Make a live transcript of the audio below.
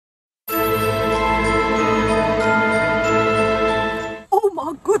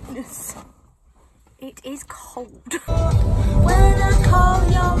is cold. When I call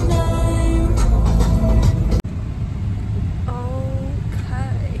your name.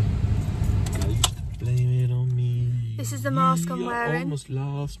 Okay. Blame it on me. This is the mask I'm wearing. Almost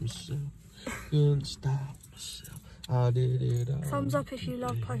lost myself. Couldn't stop myself. I did it all. Thumbs up if you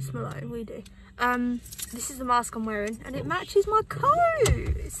love Post Malone. We do. This is the mask I'm wearing, and it matches my coat.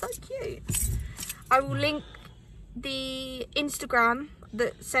 It's so cute. I will link the Instagram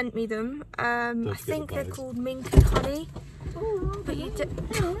that sent me them. I think they're called Mink and Honey. But you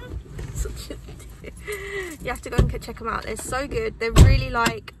have to go and check them out. They're so good. They're really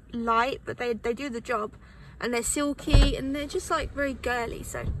like light, but they do the job, and they're silky, and they're just like very girly.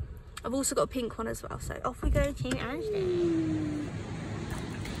 So I've also got a pink one as well. So off we go to Ashley.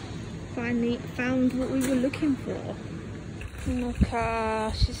 Finally found what we were looking for. Look,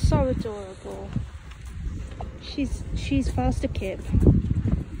 she's so adorable. She's fast a kid.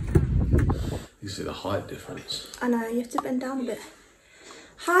 You see the height difference. I know, you have to bend down a bit.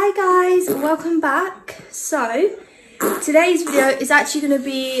 Hi guys, welcome back. So today's video is actually going to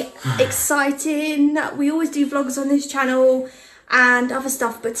be exciting. We always do vlogs on this channel and other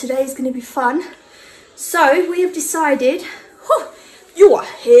stuff, but today's going to be fun. So we have decided, you are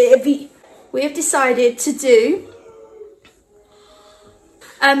heavy. We have decided to do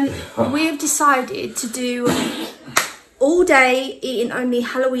all day eating only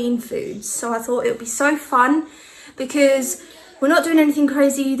Halloween foods. So I thought it would be so fun because we're not doing anything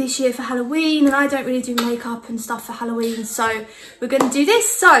crazy this year for Halloween, and I don't really do makeup and stuff for Halloween, so we're going to do this.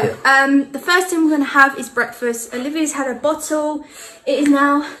 So the first thing we're going to have is breakfast. Olivia's had a bottle. It is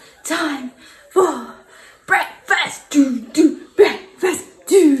now time for breakfast. Breakfast.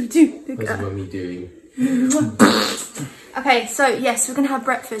 What's mummy doing? Okay, so yes, we're going to have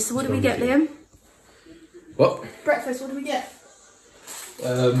breakfast. So what do we get, Liam? What? Breakfast, what do we get?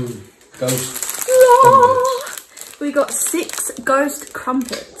 Ghost. We got 6 ghost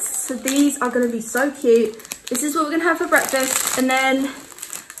crumpets. So these are going to be so cute. This is what we're going to have for breakfast. And then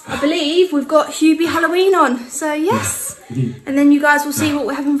I believe we've got Hubie Halloween on. So yes. And then you guys will see what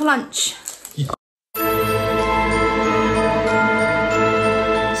we're having for lunch.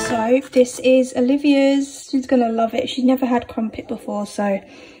 So this is Olivia's. She's going to love it. She's never had crumpet before, so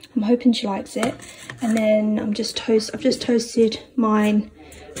I'm hoping she likes it. And then I've just toasted mine,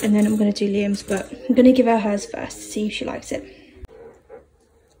 and then I'm going to do Liam's, but I'm going to give her hers first to see if she likes it.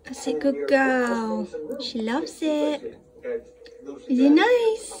 That's it, good girl. She loves it. Is it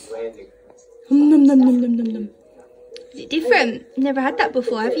nice? Nom nom nom nom nom nom. Is it different? Never had that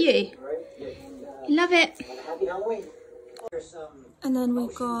before, have you? You love it. And then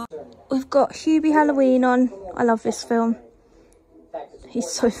we've got Hubie Halloween on. I love this film. He's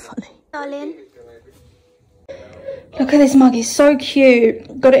so funny. Darling. Look at this mug, it's so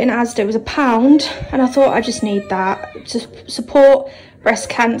cute. Got it in Asda, it was £1, and I thought I just need that to support breast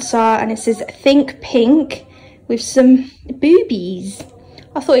cancer. And it says think pink with some boobies.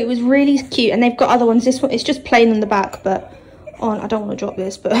 I thought it was really cute, and they've got other ones. This one, it's just plain on the back, but I don't want to drop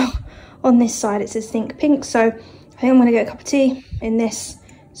this, but on this side it says think pink. So I think I'm gonna get a cup of tea in this.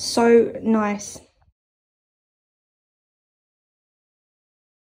 So nice.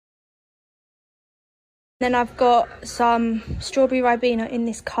 Then I've got some strawberry Ribena in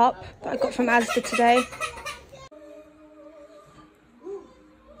this cup that I got from Asda today.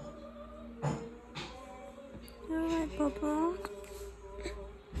 Alright, Bubba.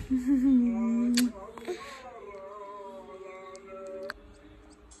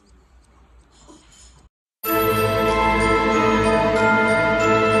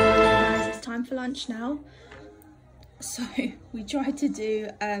 It's time for lunch now. So we tried to do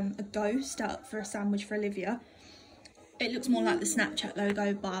a ghost out for a sandwich for Olivia. It looks more like the Snapchat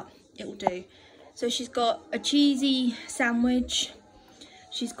logo, but it will do. So she's got a cheesy sandwich,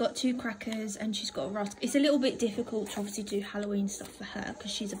 she's got 2 crackers, and she's got a rusk. It's a little bit difficult to obviously do Halloween stuff for her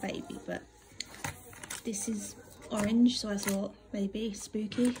because she's a baby, but this is orange, so I thought maybe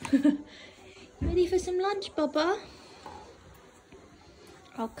spooky. Ready for some lunch, Bubba?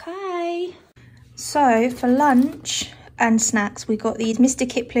 Okay. So for lunch and snacks, we got these Mr.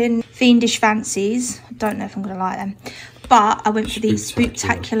 Kipling Fiendish Fancies. I don't know if I'm going to like them, but I went for these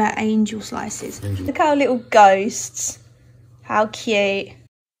Spooktacular Angel Slices. Look at our little ghosts. How cute.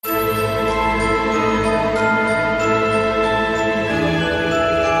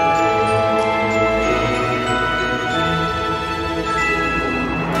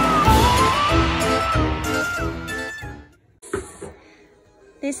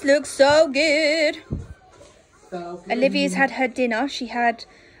 This looks so good. Olivia's had her dinner. She had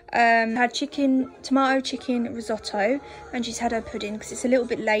tomato chicken risotto, and she's had her pudding because it's a little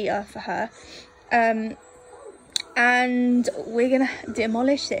bit later for her. and we're gonna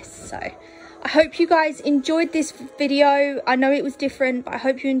demolish this. So I hope you guys enjoyed this video. I know it was different, but I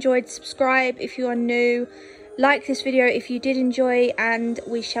hope you enjoyed. Subscribe if you are new, like this video if you did enjoy, and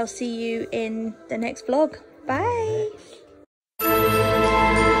we shall see you in the next vlog. Bye.